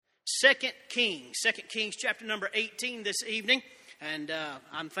2 Kings. 2 Kings chapter number 18 this evening. And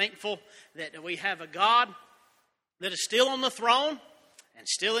I'm thankful that we have a God that is still on the throne and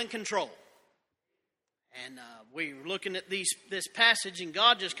still in control. And we were looking at this passage, and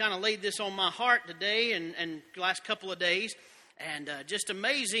God just kind of laid this on my heart today and the last couple of days. And just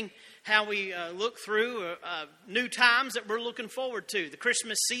amazing how we look through new times that we're looking forward to. The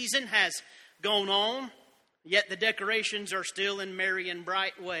Christmas season has gone on, yet the decorations are still in merry and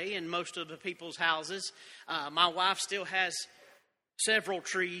bright way in most of the people's houses. My wife still has several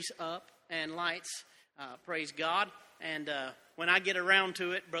trees up and lights, praise God. And when I get around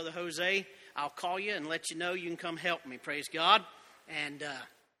to it, Brother Jose, I'll call you and let you know you can come help me, praise God. And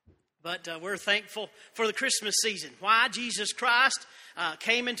But we're thankful for the Christmas season. Why? Jesus Christ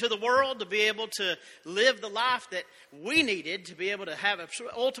came into the world to be able to live the life that we needed, to be able to have an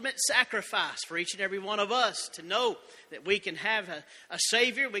ultimate sacrifice for each and every one of us, to know that we can have a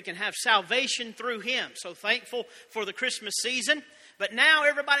Savior, we can have salvation through Him. So thankful for the Christmas season. But now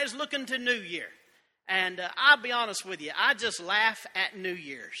everybody's looking to New Year. And I'll be honest with you, I just laugh at New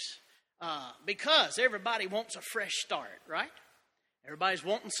Year's because everybody wants a fresh start, right? Everybody's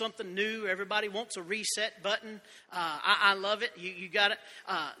wanting something new. Everybody wants a reset button. I love it. You got it.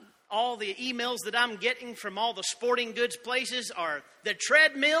 All the emails that I'm getting from all the sporting goods places are the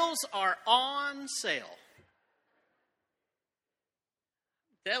treadmills are on sale.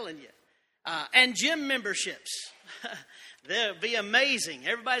 I'm telling you. And gym memberships. They'll be amazing.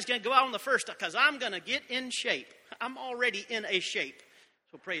 Everybody's going to go out on the first because I'm going to get in shape. I'm already in a shape.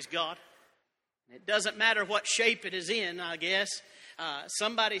 So praise God. It doesn't matter what shape it is in, I guess.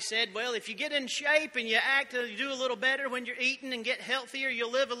 Somebody said, well, if you get in shape and you do a little better when you're eating and get healthier,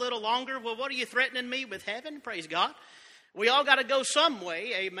 you'll live a little longer. Well, what are you threatening me with heaven? Praise God. We all got to go some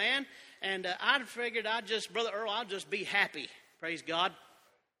way, amen. And I figured Brother Earl, I'll just be happy, praise God,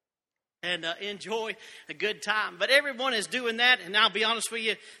 and enjoy a good time. But everyone is doing that, and I'll be honest with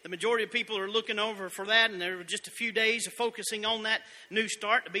you, the majority of people are looking over for that, and there were just a few days of focusing on that new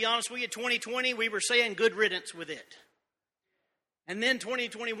start. To be honest with you, 2020, we were saying good riddance with it. And then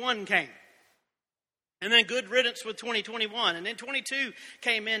 2021 came. And then good riddance with 2021. And then 22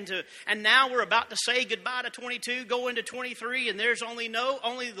 came into, and now we're about to say goodbye to 22, go into 23, and there's only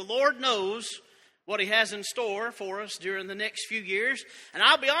the Lord knows what He has in store for us during the next few years. And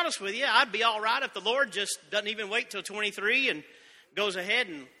I'll be honest with you, I'd be all right if the Lord just doesn't even wait till 23 and goes ahead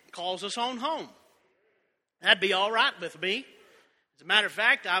and calls us on home. That'd be all right with me. As a matter of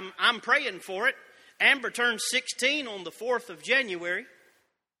fact, I'm praying for it. Amber turned 16 on the 4th of January.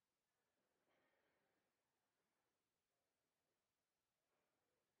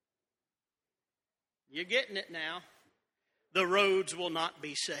 You're getting it now. The roads will not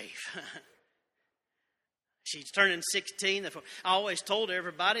be safe. She's turning 16. I always told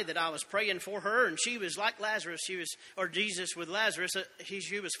everybody that I was praying for her, and she was like Lazarus. Jesus with Lazarus.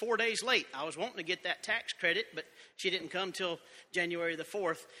 She was 4 days late. I was wanting to get that tax credit, but she didn't come till January the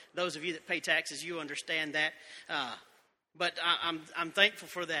 4th. Those of you that pay taxes, you understand that. But I'm thankful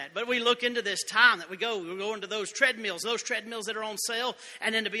for that. But we look into this time that we go into those treadmills that are on sale.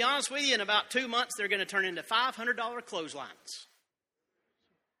 And then to be honest with you, in about 2 months, they're going to turn into $500 clotheslines.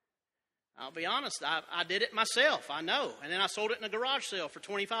 I'll be honest, I did it myself, I know. And then I sold it in a garage sale for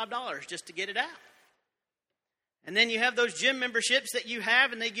 $25 just to get it out. And then you have those gym memberships that you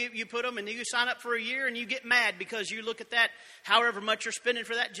have, and you put them, and you sign up for a year, and you get mad because you look at that, however much you're spending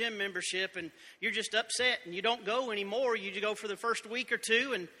for that gym membership, and you're just upset, and you don't go anymore. You go for the first week or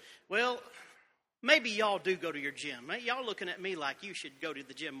two, and, well, maybe y'all do go to your gym. Y'all looking at me like you should go to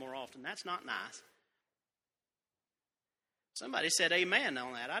the gym more often. That's not nice. Somebody said amen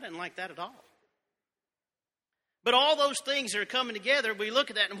on that. I didn't like that at all. But all those things are coming together. We look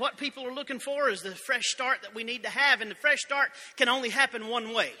at that, and what people are looking for is the fresh start that we need to have. And the fresh start can only happen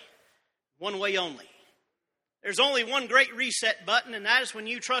one way only. There's only one great reset button, and that is when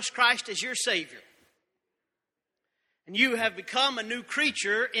you trust Christ as your Savior. And you have become a new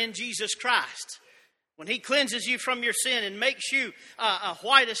creature in Jesus Christ. When He cleanses you from your sin and makes you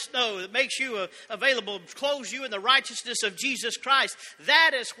white as snow, that makes you available, clothes you in the righteousness of Jesus Christ,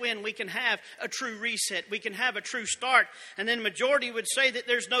 that is when we can have a true reset. We can have a true start. And then the majority would say that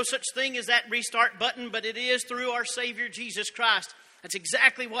there's no such thing as that restart button, but it is through our Savior, Jesus Christ. That's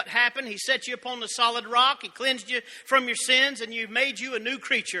exactly what happened. He set you upon the solid rock. He cleansed you from your sins, and He made you a new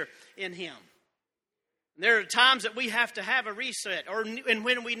creature in Him. And there are times that we have to have a reset, and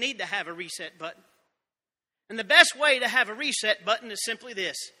when we need to have a reset button. And the best way to have a reset button is simply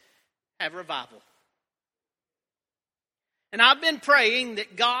this: have revival. And I've been praying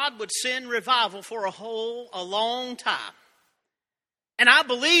that God would send revival for a long time. And I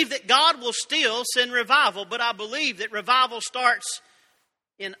believe that God will still send revival, but I believe that revival starts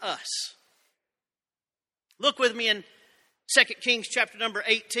in us. Look with me in 2 Kings chapter number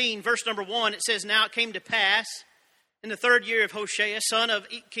 18, verse number 1. It says, "Now it came to pass in the 3rd year of Hoshea, son of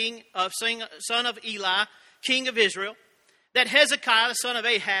Eli, king of Israel, that Hezekiah, the son of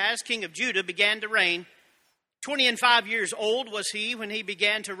Ahaz, king of Judah, began to reign. 25 years old was he when he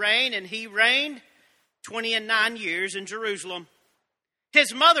began to reign, and he reigned 29 years in Jerusalem.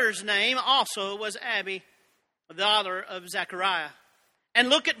 His mother's name also was Abi, the daughter of Zechariah." And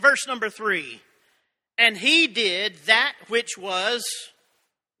look at verse number 3. "And he did that which was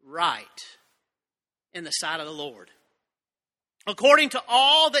right in the sight of the Lord, according to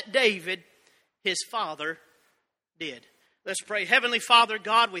all that David, his father, did." Let's pray. Heavenly Father,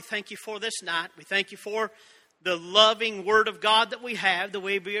 God, we thank you for this night. We thank you for the loving Word of God that we have, the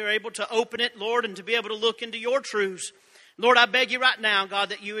way we are able to open it, Lord, and to be able to look into your truths. Lord, I beg you right now, God,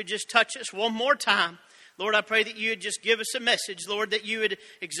 that you would just touch us one more time. Lord, I pray that you would just give us a message, Lord, that you would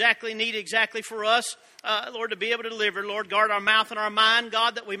need for us, Lord, to be able to deliver. Lord, guard our mouth and our mind,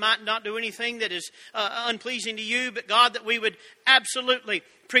 God, that we might not do anything that is unpleasing to you, but God, that we would absolutely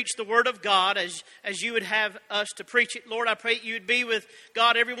preach the word of God as you would have us to preach it. Lord, I pray that you would be with,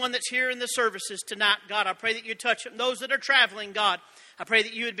 God, everyone that's here in the services tonight. God, I pray that you'd touch them. Those that are traveling, God, I pray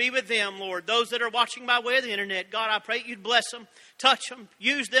that you would be with them, Lord. Those that are watching by way of the internet, God, I pray that you'd bless them, touch them,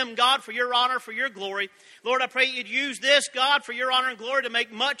 use them, God, for your honor, for your glory. Lord, I pray you'd use this, God, for your honor and glory to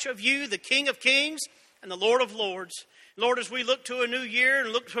make much of you, the King of Kings and the Lord of Lords. Lord, as we look to a new year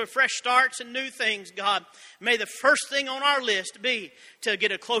and look to fresh starts and new things, God, may the first thing on our list be to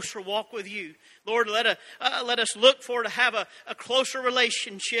get a closer walk with you. Lord, let us look for to have a closer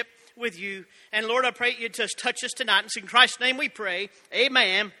relationship with you. And Lord, I pray you just touch us tonight. And in Christ's name we pray.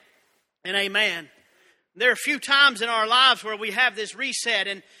 Amen and amen. There are a few times in our lives where we have this reset,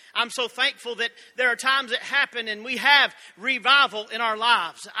 and I'm so thankful that there are times that happen and we have revival in our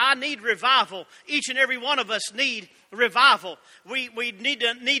lives. I need revival. Each and every one of us need revival. We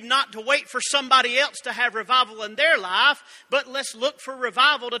need not to wait for somebody else to have revival in their life, but let's look for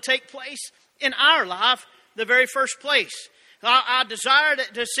revival to take place in our life, the very first place. I desire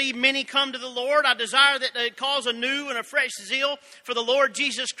to see many come to the Lord. I desire that it cause a new and a fresh zeal for the Lord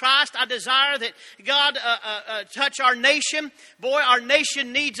Jesus Christ. I desire that God touch our nation. Boy, our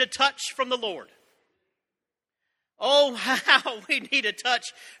nation needs a touch from the Lord. Oh, how we need a touch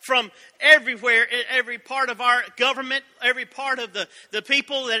from everywhere, every part of our government, every part of the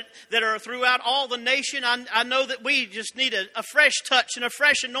people that are throughout all the nation. I know that we just need a fresh touch and a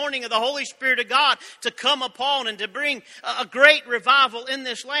fresh anointing of the Holy Spirit of God to come upon and to bring a great revival in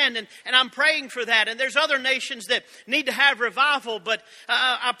this land. And I'm praying for that. And there's other nations that need to have revival, but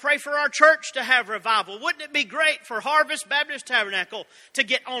I pray for our church to have revival. Wouldn't it be great for Harvest Baptist Tabernacle to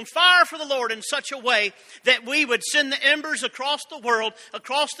get on fire for the Lord in such a way that we would send the embers across the world,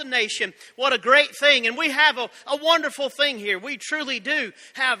 across the nation? What a great thing. And we have a wonderful thing here. We truly do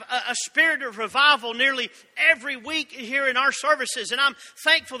have a spirit of revival nearly every week here in our services. And I'm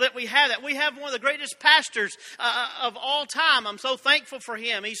thankful that we have that. We have one of the greatest pastors of all time. I'm so thankful for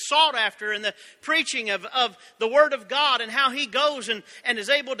him. He's sought after in the preaching of the Word of God, and how he goes and is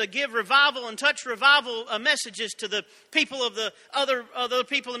able to give revival and touch revival messages to the people of the other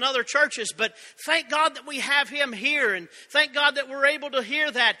people in other churches. But thank God that we have him here, and thank God that we're able to hear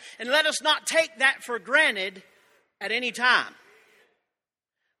that, and let us not take that for granted at any time.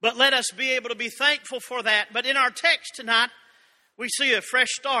 But let us be able to be thankful for that. But in our text tonight, we see a fresh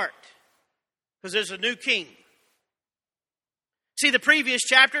start, because there's a new king. See, the previous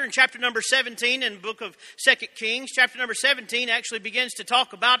chapter, in chapter number 17 in the book of 2 Kings, chapter number 17 actually begins to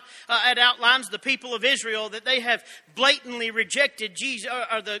talk about, it outlines the people of Israel, that they have blatantly rejected Jesus,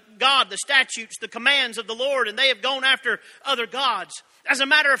 or the statutes, the commands of the Lord, and they have gone after other gods. As a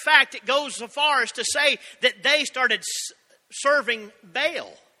matter of fact, it goes so far as to say that they started serving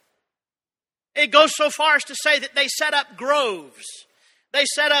Baal. It goes so far as to say that they set up groves. They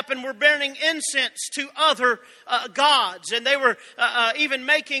set up and were burning incense to other gods. And they were even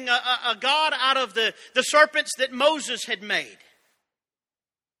making a god out of the serpents that Moses had made.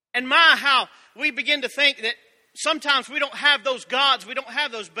 And how we begin to think that sometimes we don't have those gods, we don't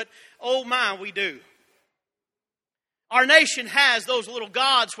have those, but oh my, we do. Our nation has those little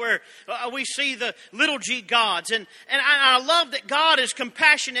gods where we see the little g gods. And I love that God is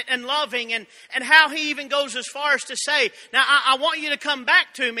compassionate and loving, and how he even goes as far as to say, now I want you to come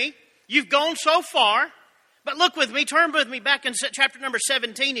back to me. You've gone so far. But look with me, turn with me back in chapter number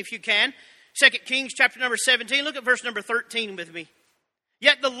 17 if you can. 2 Kings chapter number 17. Look at verse number 13 with me.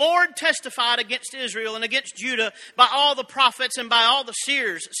 Yet the Lord testified against Israel and against Judah by all the prophets and by all the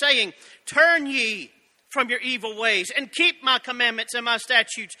seers, saying, Turn ye from your evil ways, and keep my commandments and my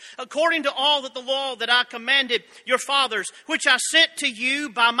statutes, according to all that the law that I commanded your fathers, which I sent to you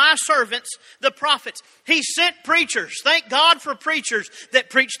by my servants, the prophets. He sent preachers. Thank God for preachers that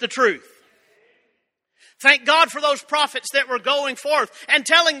preach the truth. Thank God for those prophets that were going forth and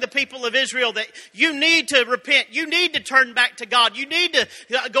telling the people of Israel that you need to repent. You need to turn back to God. You need to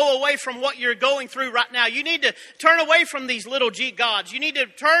go away from what you're going through right now. You need to turn away from these little g gods. You need to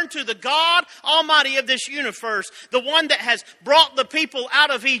turn to the God Almighty of this universe, the one that has brought the people out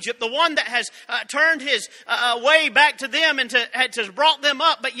of Egypt, the one that has turned his way back to them and has brought them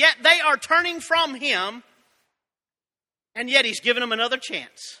up, but yet they are turning from him, and yet he's given them another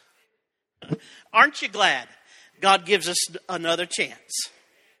chance. Aren't you glad God gives us another chance?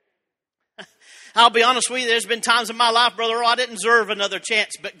 I'll be honest with you, there's been times in my life, Brother, I didn't deserve another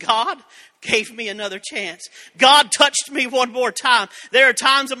chance, but God gave me another chance. God touched me one more time. There are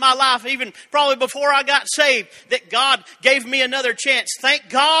times in my life, even probably before I got saved, that God gave me another chance. Thank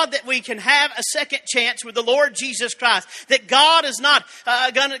God that we can have a second chance with the Lord Jesus Christ. That God is not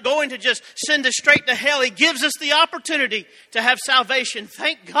going to just send us straight to hell. He gives us the opportunity to have salvation.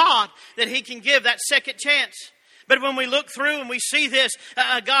 Thank God that He can give that second chance. But when we look through and we see this,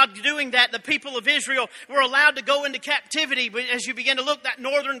 God doing that, the people of Israel were allowed to go into captivity. But as you begin to look, that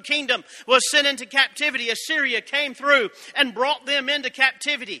northern kingdom was sent into captivity. Assyria came through and brought them into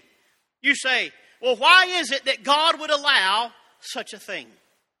captivity. You say, well, why is it that God would allow such a thing?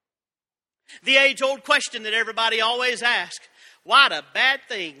 The age-old question that everybody always asks, why do bad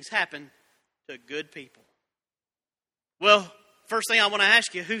things happen to good people? Well, first thing I want to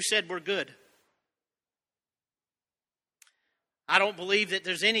ask you, who said we're good? I don't believe that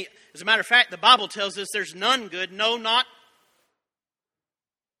there's any. As a matter of fact, the Bible tells us there's none good. No, not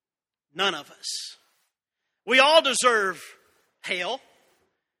none of us. We all deserve hell,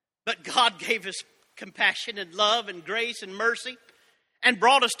 but God gave us compassion and love and grace and mercy and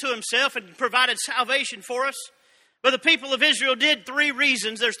brought us to Himself and provided salvation for us. But the people of Israel did three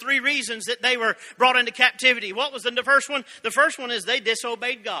reasons. There's three reasons that they were brought into captivity. What was the first one? The first one is they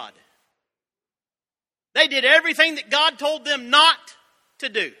disobeyed God. They did everything that God told them not to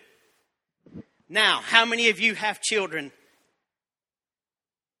do. Now, how many of you have children?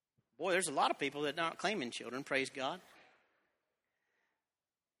 Boy, there's a lot of people that aren't claiming children, praise God.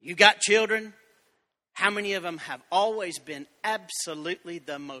 You got children? How many of them have always been absolutely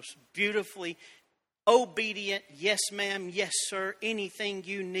the most beautifully obedient? Yes, ma'am. Yes, sir. Anything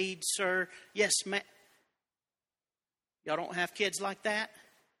you need, sir. Yes, ma'am. Y'all don't have kids like that?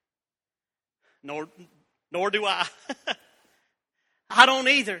 Nor do I. I don't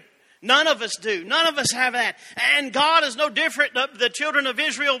either. None of us do. None of us have that. And God is no different. The children of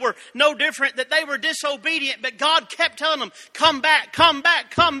Israel were no different, that they were disobedient. But God kept telling them, come back, come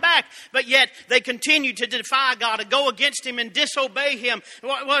back, come back. But yet they continued to defy God, to go against Him and disobey Him.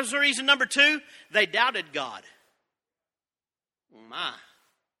 What was the reason number two? They doubted God. Oh my.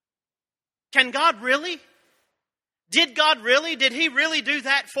 Can God really? Did God really? Did He really do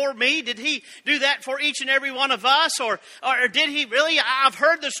that for me? Did He do that for each and every one of us? Or did He really? I've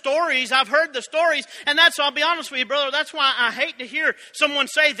heard the stories. And I'll be honest with you, brother, that's why I hate to hear someone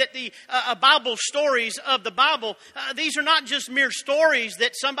say that the Bible stories of the Bible, these are not just mere stories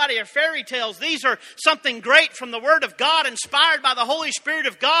that somebody are fairy tales. These are something great from the Word of God, inspired by the Holy Spirit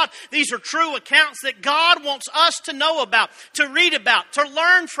of God. These are true accounts that God wants us to know about, to read about, to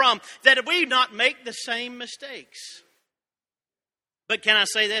learn from, that we not make the same mistakes. But can I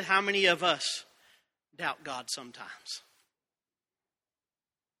say that? How many of us doubt God sometimes?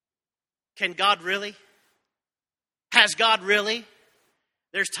 Can God really? Has God really?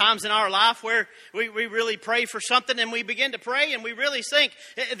 There's times in our life where we really pray for something, and we begin to pray and we really think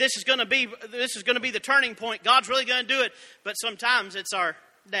this is going to be the turning point. God's really going to do it. But sometimes it's our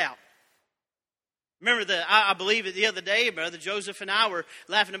doubt. Remember I believe it the other day, Brother Joseph and I were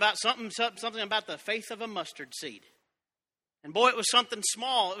laughing about something about the faith of a mustard seed. And boy, it was something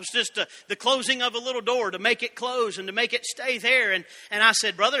small. It was just the closing of a little door to make it close and to make it stay there. And I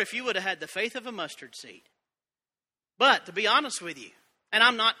said, brother, if you would have had the faith of a mustard seed. But to be honest with you, and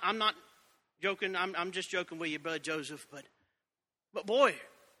I'm not joking. I'm just joking with you, Brother Joseph. But boy,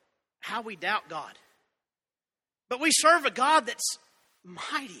 how we doubt God. But we serve a God that's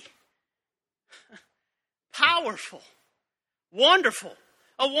mighty, powerful, wonderful.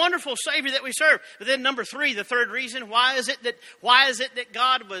 A wonderful Savior that we serve. But then number three, the third reason, why is it that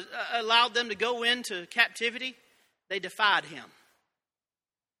God was allowed them to go into captivity? They defied Him.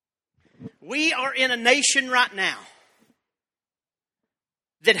 We are in a nation right now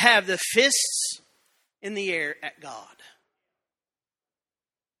that have the fists in the air at God.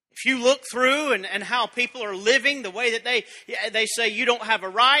 If you look through and how people are living, the way that they say you don't have a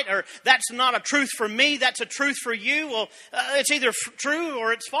right, or that's not a truth for me, that's a truth for you, well, it's either true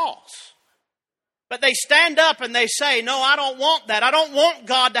or it's false. But they stand up and they say, no, I don't want that. I don't want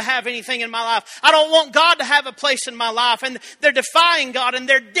God to have anything in my life. I don't want God to have a place in my life. And they're defying God and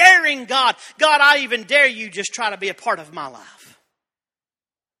they're daring God. God, I even dare you just try to be a part of my life.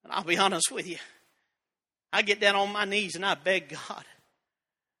 And I'll be honest with you. I get down on my knees and I beg God,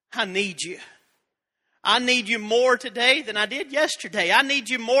 I need you. I need you more today than I did yesterday. I need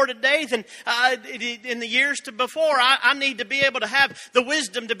you more today than in the years before. I need to be able to have the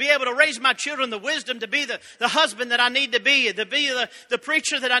wisdom to be able to raise my children, the wisdom to be the husband that I need to be the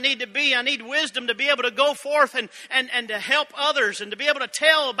preacher that I need to be. I need wisdom to be able to go forth and to help others and to be able to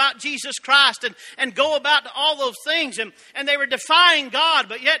tell about Jesus Christ and go about all those things. And they were defying God,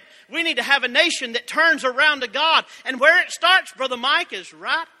 but yet we need to have a nation that turns around to God. And where it starts, Brother Mike, is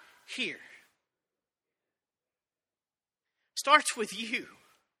right here. Starts with you.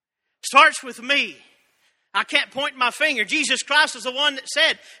 Starts with me. I can't point my finger. Jesus Christ is the one that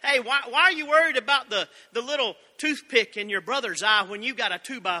said, hey, why are you worried about the little toothpick in your brother's eye when you got a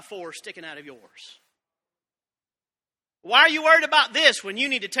 2x4 sticking out of yours? Why are you worried about this when you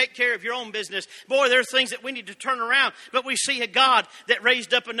need to take care of your own business? Boy, there are things that we need to turn around. But we see a God that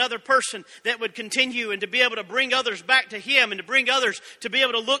raised up another person that would continue and to be able to bring others back to Him and to bring others to be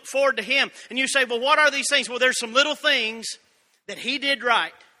able to look forward to Him. And you say, well, what are these things? Well, there's some little things that He did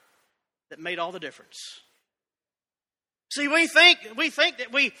right that made all the difference. See, we think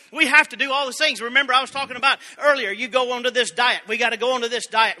that we have to do all these things. Remember, I was talking about earlier, you go onto this diet. We got to go onto this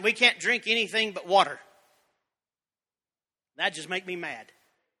diet. We can't drink anything but water. That just make me mad.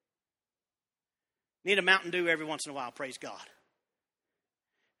 Need a Mountain Dew every once in a while, praise God.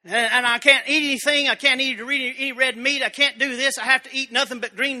 And I can't eat anything. I can't eat any red meat. I can't do this. I have to eat nothing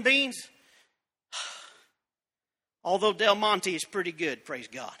but green beans. Although Del Monte is pretty good, praise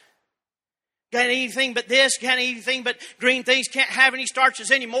God. Can't eat anything but this, can't eat anything but green things, can't have any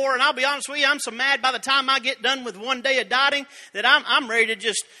starches anymore. And I'll be honest with you, I'm so mad by the time I get done with one day of dieting that I'm ready to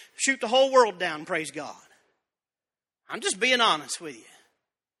just shoot the whole world down, praise God. I'm just being honest with you.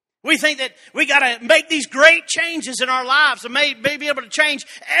 We think that we got to make these great changes in our lives and may be able to change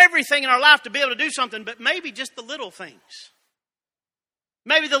everything in our life to be able to do something, but maybe just the little things.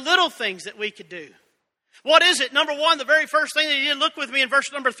 Maybe the little things that we could do. What is it? Number one, the very first thing that He did, look with me in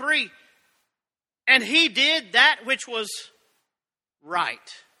verse number 3. And He did that which was right.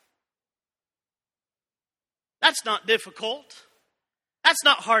 That's not difficult. That's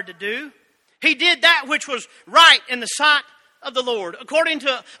not hard to do. He did that which was right in the sight of the Lord, according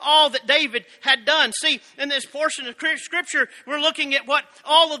to all that David had done. See, in this portion of Scripture, we're looking at what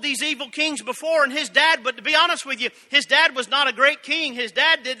all of these evil kings before and his dad, but to be honest with you, his dad was not a great king. His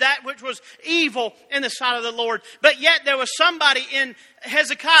dad did that which was evil in the sight of the Lord. But yet there was somebody in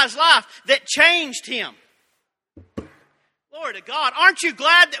Hezekiah's life that changed him. Glory to God. Aren't you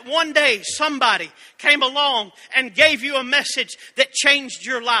glad that one day somebody came along and gave you a message that changed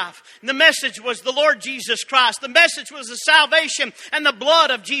your life? And the message was the Lord Jesus Christ. The message was the salvation and the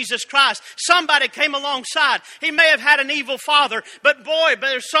blood of Jesus Christ. Somebody came alongside. He may have had an evil father, but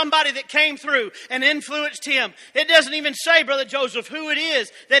there's somebody that came through and influenced him. It doesn't even say, Brother Joseph, who it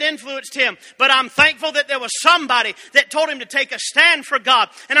is that influenced him. But I'm thankful that there was somebody that told him to take a stand for God.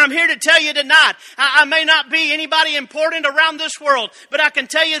 And I'm here to tell you tonight, I may not be anybody important around this world, but I can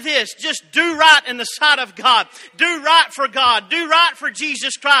tell you this, just do right in the sight of God. Do right for God. Do right for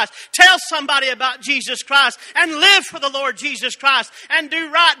Jesus Christ. Tell somebody about Jesus Christ and live for the Lord Jesus Christ and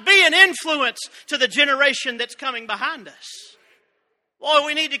do right. Be an influence to the generation that's coming behind us. Boy,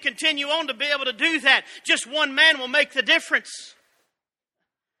 we need to continue on to be able to do that. Just one man will make the difference.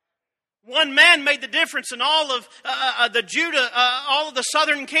 One man made the difference in all of the Judah, all of the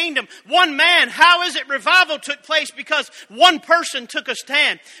southern kingdom. One man. How is it revival took place? Because one person took a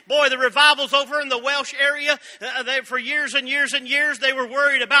stand. Boy, the revivals over in the Welsh area, for years and years and years, they were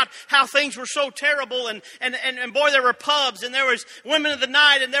worried about how things were so terrible. And boy, there were pubs and there was women of the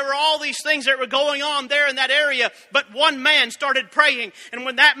night and there were all these things that were going on there in that area. But one man started praying. And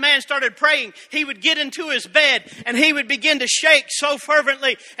when that man started praying, he would get into his bed and he would begin to shake so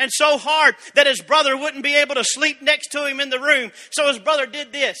fervently and so hard that his brother wouldn't be able to sleep next to him in the room. So his brother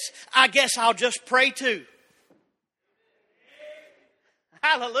did this. I guess I'll just pray too.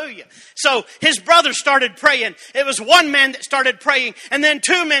 Hallelujah. So his brothers started praying. It was one man that started praying, and then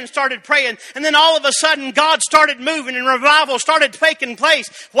two men started praying, and then all of a sudden God started moving and revival started taking place.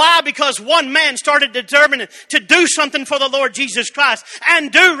 Why? Because one man started determining to do something for the Lord Jesus Christ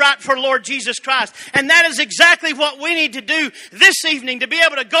and do right for Lord Jesus Christ. And that is exactly what we need to do this evening, to be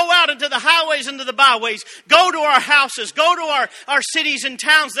able to go out into the highways and to the byways, go to our houses, go to our cities and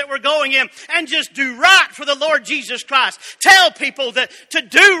towns that we're going in, and just do right for the Lord Jesus Christ. Tell people that to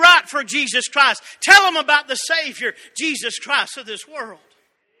do right for Jesus Christ. Tell them about the Savior, Jesus Christ of this world.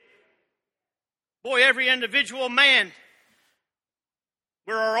 Boy, every individual man,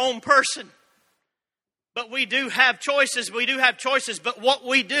 we're our own person. But we do have choices. We do have choices. But what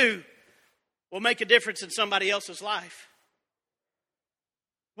we do will make a difference in somebody else's life.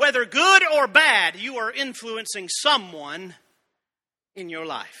 Whether good or bad, you are influencing someone in your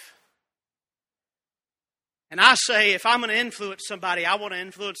life. And I say, if I'm going to influence somebody, I want to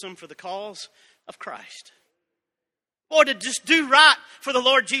influence them for the cause of Christ. Or to just do right for the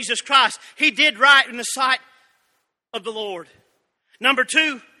Lord Jesus Christ. He did right in the sight of the Lord. Number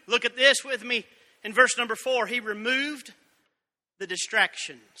 2, look at this with me in verse number 4. He removed the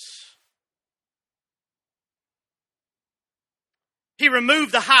distractions. He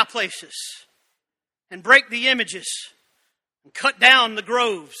removed the high places and break the images and cut down the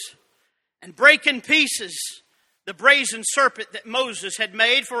groves and break in pieces the brazen serpent that Moses had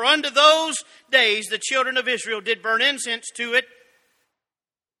made. For unto those days the children of Israel did burn incense to it,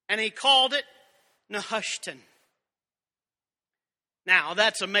 and he called it Nehushtan. Now,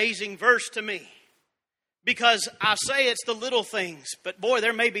 that's an amazing verse to me, because I say it's the little things, but boy,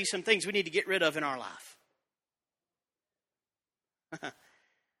 there may be some things we need to get rid of in our life.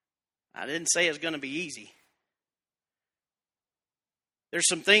 I didn't say it's going to be easy. There's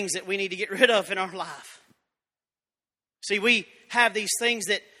some things that we need to get rid of in our life. See, we have these things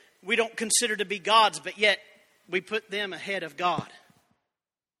that we don't consider to be gods, but yet we put them ahead of God.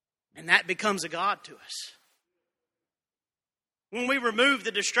 And that becomes a god to us. When we remove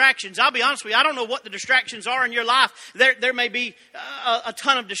the distractions, I'll be honest with you, I don't know what the distractions are in your life. There may be a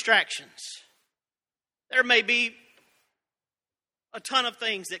ton of distractions. There may be a ton of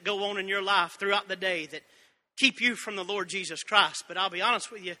things that go on in your life throughout the day that keep you from the Lord Jesus Christ. But I'll be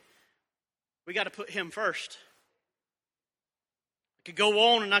honest with you, we got to put Him first. I could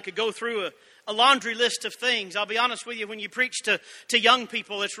go on and I could go through a laundry list of things. I'll be honest with you, when you preach to young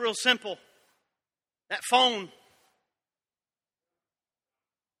people, it's real simple. That phone.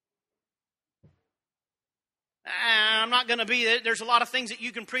 I'm not going to be, there's a lot of things that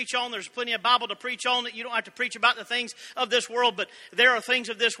you can preach on. There's plenty of Bible to preach on, that you don't have to preach about the things of this world. But there are things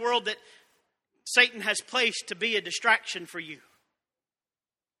of this world that Satan has placed to be a distraction for you.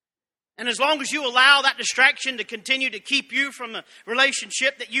 And as long as you allow that distraction to continue to keep you from the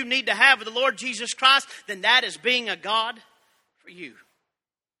relationship that you need to have with the Lord Jesus Christ, then that is being a god for you.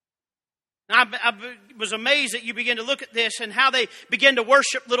 I was amazed that you begin to look at this and how they begin to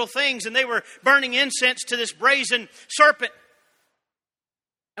worship little things, and they were burning incense to this brazen serpent.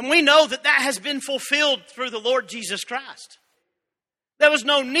 And we know that that has been fulfilled through the Lord Jesus Christ. There was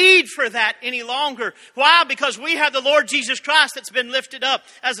no need for that any longer. Why? Because we have the Lord Jesus Christ that's been lifted up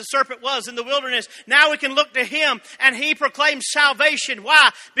as the serpent was in the wilderness. Now we can look to Him and He proclaims salvation.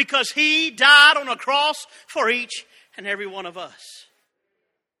 Why? Because He died on a cross for each and every one of us.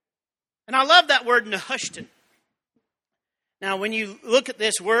 And I love that word Nehushtan. Now when you look at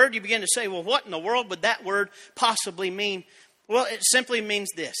this word, you begin to say, well, what in the world would that word possibly mean? Well, it simply means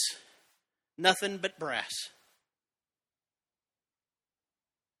this: nothing but brass.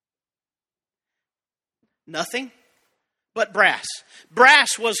 Nothing but brass.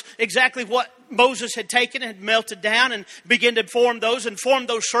 Brass was exactly what Moses had taken and melted down and began to form those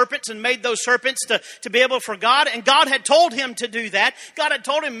serpents and made those serpents to be able for God. And God had told him to do that. God had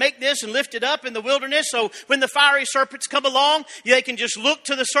told him, make this and lift it up in the wilderness. So when the fiery serpents come along, they can just look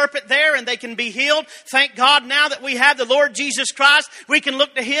to the serpent there and they can be healed. Thank God now that we have the Lord Jesus Christ, we can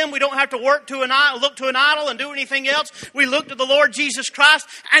look to Him. We don't have to look to an idol and do anything else. We look to the Lord Jesus Christ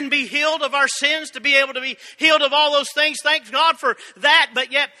and be healed of our sins, to be able to be healed of all those things. Thank God for that.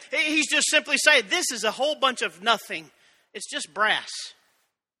 But yet He's just simply saying, this is a whole bunch of nothing. It's just brass.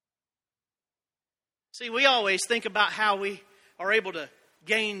 See, we always think about how we are able to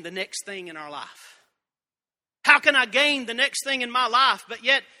gain the next thing in our life. How can I gain the next thing in my life? But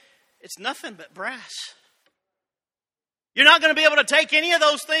yet, it's nothing but brass. You're not going to be able to take any of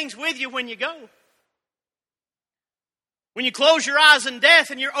those things with you when you go. When you close your eyes in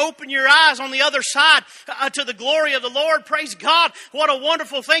death and you open your eyes on the other side to the glory of the Lord, praise God, what a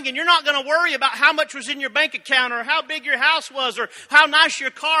wonderful thing. And you're not going to worry about how much was in your bank account or how big your house was or how nice your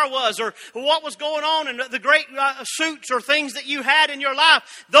car was or what was going on and the great suits or things that you had in your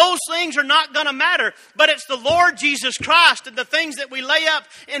life. Those things are not going to matter. But it's the Lord Jesus Christ and the things that we lay up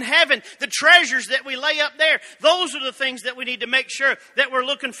in heaven, the treasures that we lay up there. Those are the things that we need to make sure that we're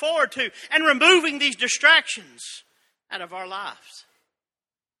looking forward to and removing these distractions out of our lives.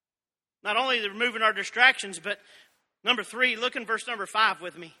 Not only removing our distractions, but number 3, look in verse number 5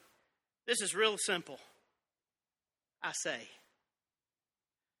 with me. This is real simple. I say,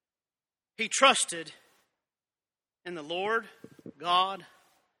 he trusted in the Lord God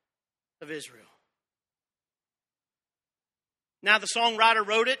of Israel. Now the songwriter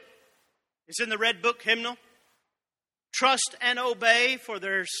wrote it. It's in the Red Book hymnal. Trust and obey, for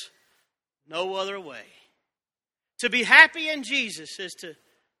there's no other way. To be happy in Jesus is to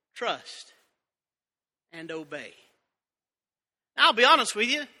trust and obey. Now, I'll be honest with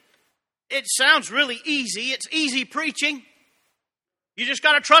you. It sounds really easy. It's easy preaching. You just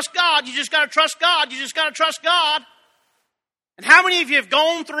got to trust God. You just got to trust God. You just got to trust God. And how many of you have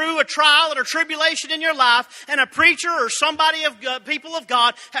gone through a trial or a tribulation in your life and a preacher or somebody of God, people of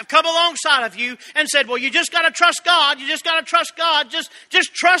God have come alongside of you and said, well, you just got to trust God. You just got to trust God.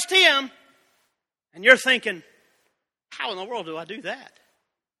 Just trust Him. And you're thinking, how in the world do I do that?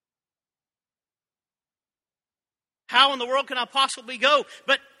 How in the world can I possibly go?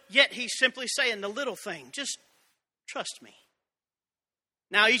 But yet he's simply saying the little thing, just trust me.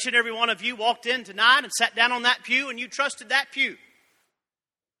 Now each and every one of you walked in tonight and sat down on that pew and you trusted that pew.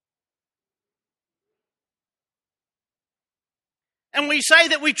 And we say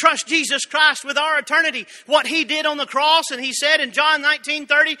that we trust Jesus Christ with our eternity. What He did on the cross, and He said in John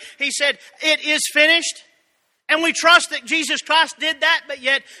 19:30, He said, it is finished. And we trust that Jesus Christ did that, but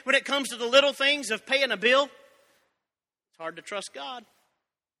yet when it comes to the little things of paying a bill, it's hard to trust God.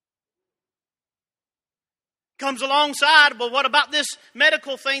 Comes alongside, well, what about this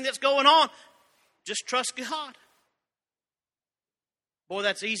medical thing that's going on? Just trust God. Boy,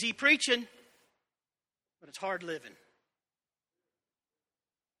 that's easy preaching, but it's hard living.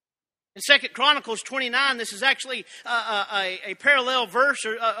 In 2 Chronicles 29, this is actually a parallel verse,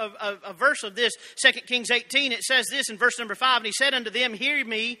 or a verse of this, 2 Kings 18. It says this in verse number 5, and he said unto them, hear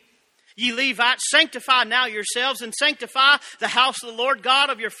me, ye Levites, sanctify now yourselves, and sanctify the house of the Lord God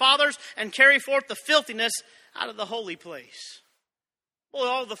of your fathers, and carry forth the filthiness out of the holy place. Boy,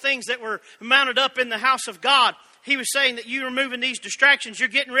 all the things that were mounted up in the house of God, he was saying that you're removing these distractions, you're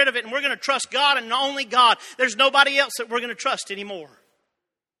getting rid of it, and we're going to trust God and only God. There's nobody else that we're going to trust anymore.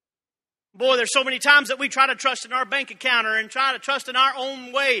 Boy, there's so many times that we try to trust in our bank account and try to trust in our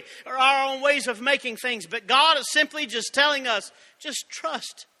own way or our own ways of making things. But God is simply just telling us, just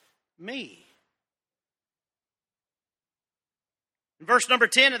trust me. In verse number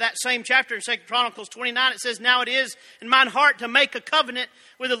 10 of that same chapter in 2 Chronicles 29, it says, now it is in mine heart to make a covenant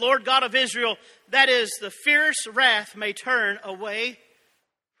with the Lord God of Israel, that is, the fierce wrath may turn away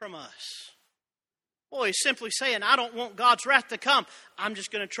from us. Boy, he's simply saying, I don't want God's wrath to come. I'm just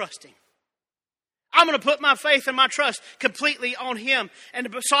going to trust Him. I'm going to put my faith and my trust completely on Him.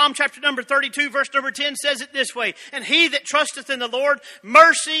 And Psalm chapter number 32, verse number 10 says it this way, and he that trusteth in the Lord,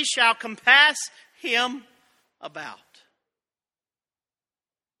 mercy shall compass him about.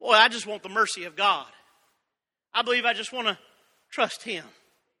 Boy, I just want the mercy of God. I believe I just want to trust Him.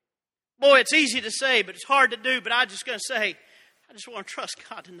 Boy, it's easy to say, but it's hard to do. But I'm just going to say, I just want to trust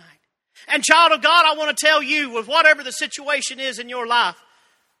God tonight. And child of God, I want to tell you, with whatever the situation is in your life,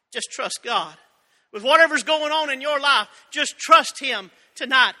 just trust God. With whatever's going on in your life, just trust Him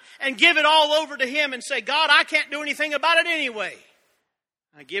tonight. And give it all over to Him and say, God, I can't do anything about it anyway.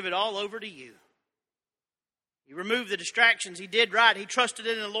 I give it all over to You. He removed the distractions. He did right. He trusted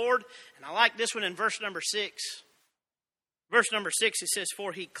in the Lord. And I like this one in verse number 6. Verse number 6, it says,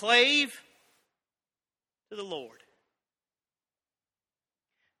 for he clave to the Lord.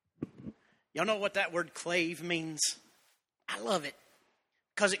 Y'all know what that word clave means? I love it.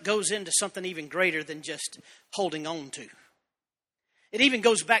 Because it goes into something even greater than just holding on to. It even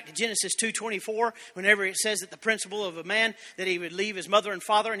goes back to Genesis 2:24, whenever it says that the principle of a man, that he would leave his mother and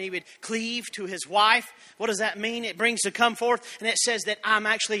father and he would cleave to his wife. What does that mean? It brings to come forth, and it says that I'm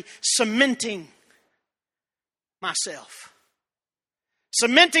actually cementing myself.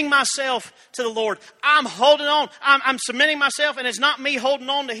 Cementing myself to the Lord. I'm holding on. I'm cementing myself, and it's not me holding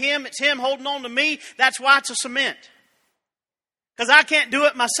on to Him. It's Him holding on to me. That's why it's a cement. Because I can't do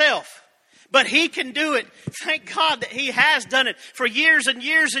it myself. But He can do it. Thank God that He has done it for years and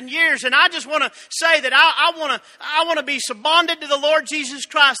years and years. And I just want to say that I want to be so bonded to the Lord Jesus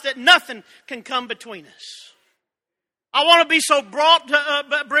Christ that nothing can come between us. I want to be so brought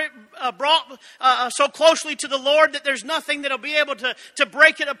so closely to the Lord that there's nothing that'll be able to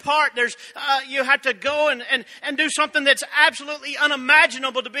break it apart. You have to go and do something that's absolutely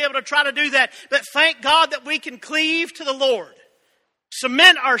unimaginable to be able to try to do that. But thank God that we can cleave to the Lord,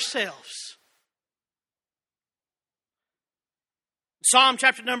 cement ourselves. Psalm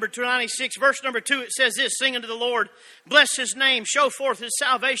chapter number 96, verse number 2, it says this, sing unto the Lord, bless His name, show forth His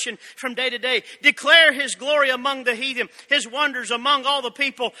salvation from day to day. Declare His glory among the heathen, His wonders among all the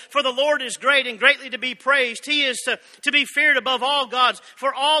people. For the Lord is great and greatly to be praised. He is to be feared above all gods.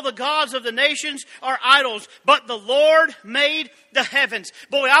 For all the gods of the nations are idols, but the Lord made the heavens.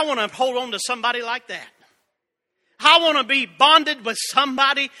 Boy, I want to hold on to somebody like that. I want to be bonded with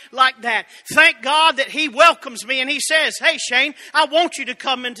somebody like that. Thank God that He welcomes me and He says, hey Shane, I want you to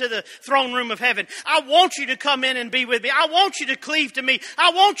come into the throne room of heaven. I want you to come in and be with me. I want you to cleave to me.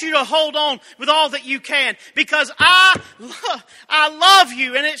 I want you to hold on with all that you can because I love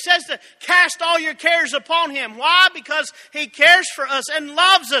you. And it says to cast all your cares upon Him. Why? Because He cares for us and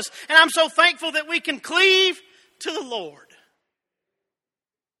loves us. And I'm so thankful that we can cleave to the Lord.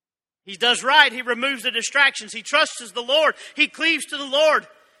 He does right. He removes the distractions. He trusts the Lord. He cleaves to the Lord.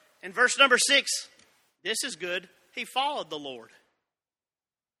 And verse number 6, this is good. He followed the Lord.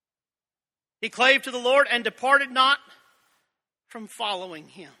 He clave to the Lord and departed not from following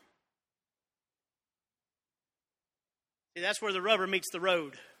Him. See, that's where the rubber meets the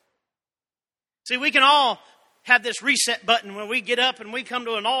road. See, we can all have this reset button when we get up and we come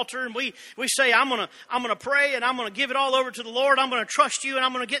to an altar and we say, I'm gonna pray and I'm gonna give it all over to the Lord. I'm gonna trust you and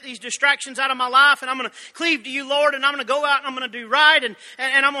I'm gonna get these distractions out of my life and I'm gonna cleave to you, Lord, and I'm gonna go out and I'm gonna do right and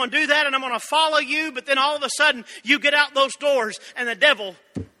I'm gonna do that and I'm gonna follow you. But then all of a sudden you get out those doors and the devil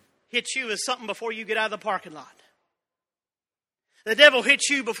hits you with something before you get out of the parking lot. The devil hits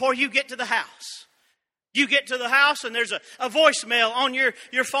you before you get to the house. You get to the house and there's a voicemail on your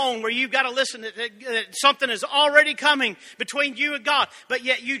phone where you've got to listen that something is already coming between you and God. But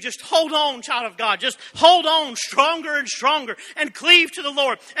yet you just hold on, child of God. Just hold on stronger and stronger and cleave to the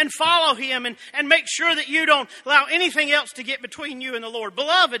Lord and follow Him and make sure that you don't allow anything else to get between you and the Lord.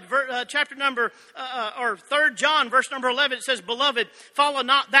 Beloved, chapter number, or 3 John, verse number 11, it says, Beloved, follow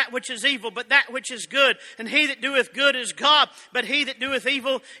not that which is evil, but that which is good. And he that doeth good is God, but he that doeth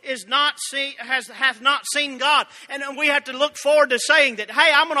evil is hath not seen God. And we have to look forward to saying that,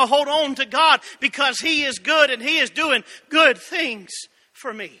 hey, I'm going to hold on to God because He is good and He is doing good things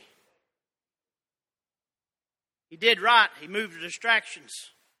for me. He did right. He moved the distractions.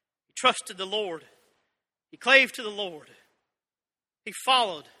 He trusted the Lord. He clave to the Lord. He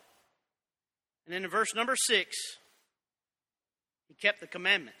followed. And then in verse number 6, he kept the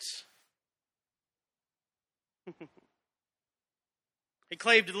commandments. He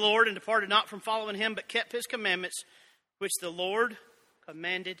clave to the Lord and departed not from following Him, but kept His commandments, which the Lord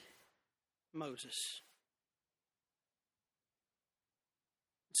commanded Moses.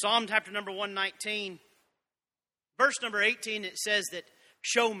 Psalm chapter number 119, verse number 18, it says that,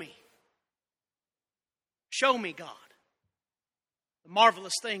 show me, God, the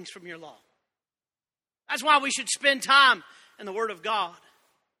marvelous things from your law. That's why we should spend time in the Word of God.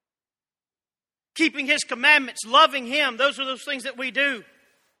 Keeping His commandments, loving Him, those are those things that we do.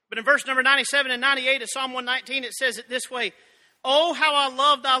 But in verse number 97 and 98 of Psalm 119, it says it this way, Oh, how I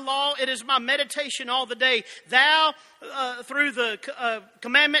love thy law. It is my meditation all the day. Thou, through the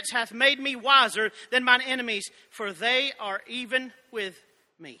commandments, hath made me wiser than mine enemies, for they are even with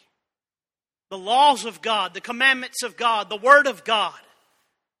me. The laws of God, the commandments of God, the Word of God.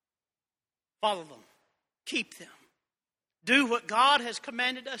 Follow them. Keep them. Do what God has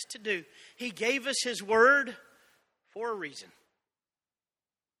commanded us to do. He gave us His Word for a reason.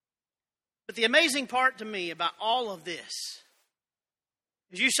 But the amazing part to me about all of this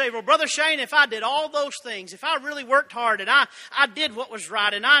is you say, well, Brother Shane, if I did all those things, if I really worked hard and I did what was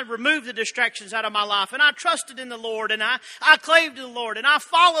right and I removed the distractions out of my life and I trusted in the Lord and I clave to the Lord and I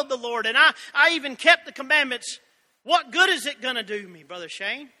followed the Lord and I even kept the commandments, what good is it going to do me, Brother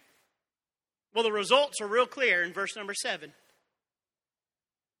Shane? Well, the results are real clear in verse number 7.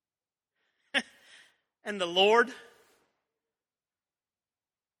 And the Lord,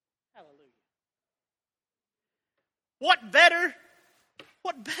 hallelujah. What better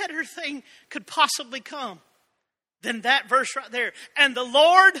thing could possibly come than that verse right there? And the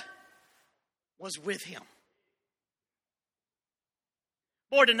Lord was with him.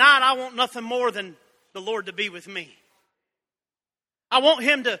 Boy, tonight I want nothing more than the Lord to be with me. I want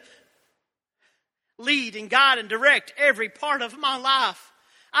Him to lead and guide and direct every part of my life.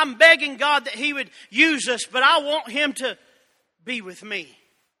 I'm begging God that He would use us, but I want Him to be with me,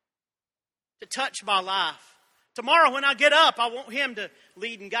 to touch my life. Tomorrow when I get up, I want Him to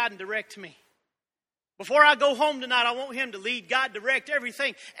lead and guide and direct me. Before I go home tonight, I want Him to lead, guide, direct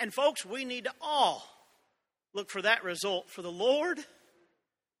everything. And folks, we need to all look for that result, for the Lord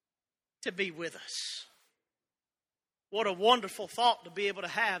to be with us. What a wonderful thought to be able to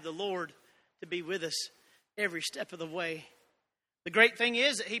have the Lord to be with us every step of the way. The great thing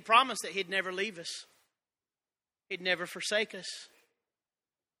is that He promised that He'd never leave us. He'd never forsake us.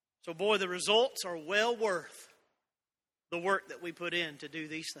 So boy, the results are well worth the work that we put in to do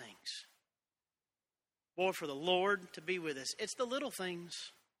these things. Boy, for the Lord to be with us. It's the little things.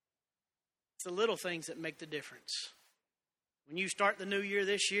 It's the little things that make the difference. When you start the new year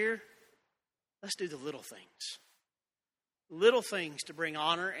this year, let's do the little things. Little things to bring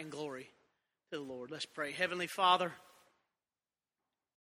honor and glory to the Lord. Let's pray. Heavenly Father,